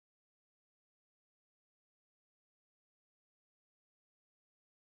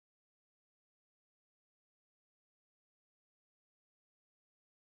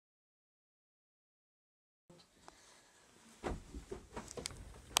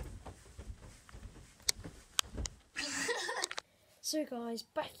So guys,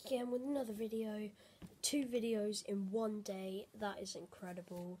 back again with another video. 2 videos in one day, that is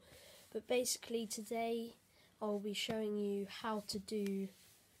incredible. But basically today I'll be showing you how to do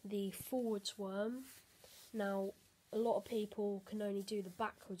the forwards worm. Now a lot of people can only do the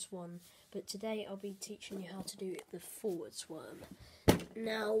backwards one, but today I'll be teaching you how to do the forwards worm.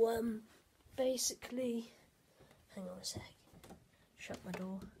 Now basically, hang on a sec, shut my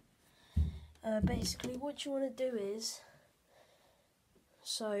door. Basically what you want to do is,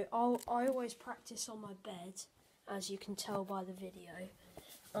 so I always practice on my bed, as you can tell by the video.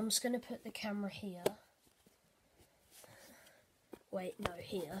 I'm just going to put the camera here. Wait, no,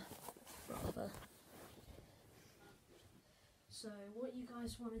 here, rather. So what you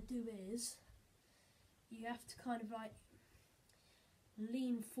guys want to do is, you have to kind of like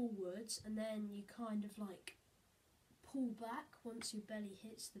lean forwards and then you kind of like pull back once your belly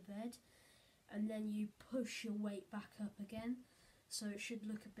hits the bed, and then you push your weight back up again. So it should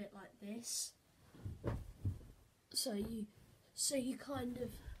look a bit like this. So you kind of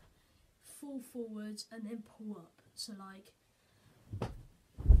fall forwards and then pull up. So like,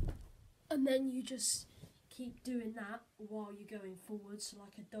 and then you just keep doing that while you're going forwards, so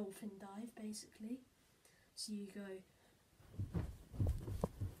like a dolphin dive basically. So you go,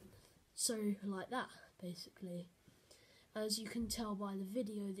 so like that basically, as you can tell by the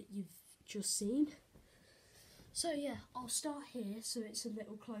video that you've just seen. So yeah, I'll start here so it's a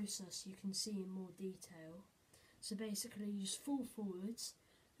little closer so you can see in more detail. So basically you just fall forwards,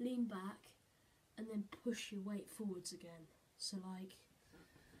 lean back, and then push your weight forwards again. So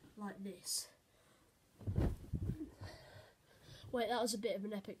like this. Wait, that was a bit of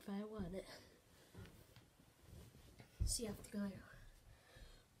an epic fail, wasn't it? So you have to go.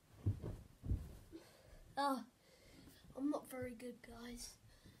 I'm not very good, guys,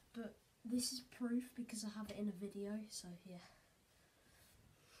 but this is proof because I have it in a video, so yeah.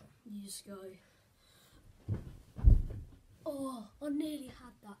 You just go. Oh, I nearly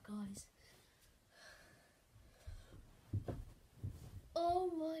had that, guys. Oh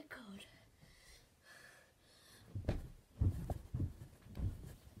my god.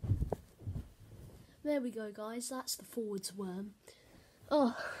 There we go, guys, that's the forwards worm.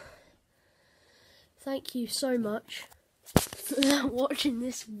 Oh, thank you so much for watching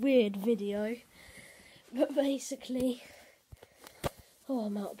this weird video. But basically, oh,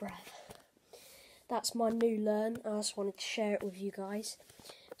 I'm out of breath. That's my new learn. I just wanted to share it with you guys.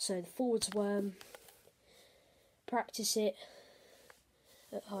 So the forwards worm, practice it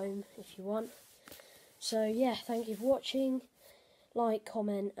at home if you want. So yeah, thank you for watching. Like,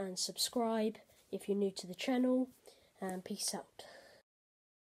 comment and subscribe if you're new to the channel, and peace out.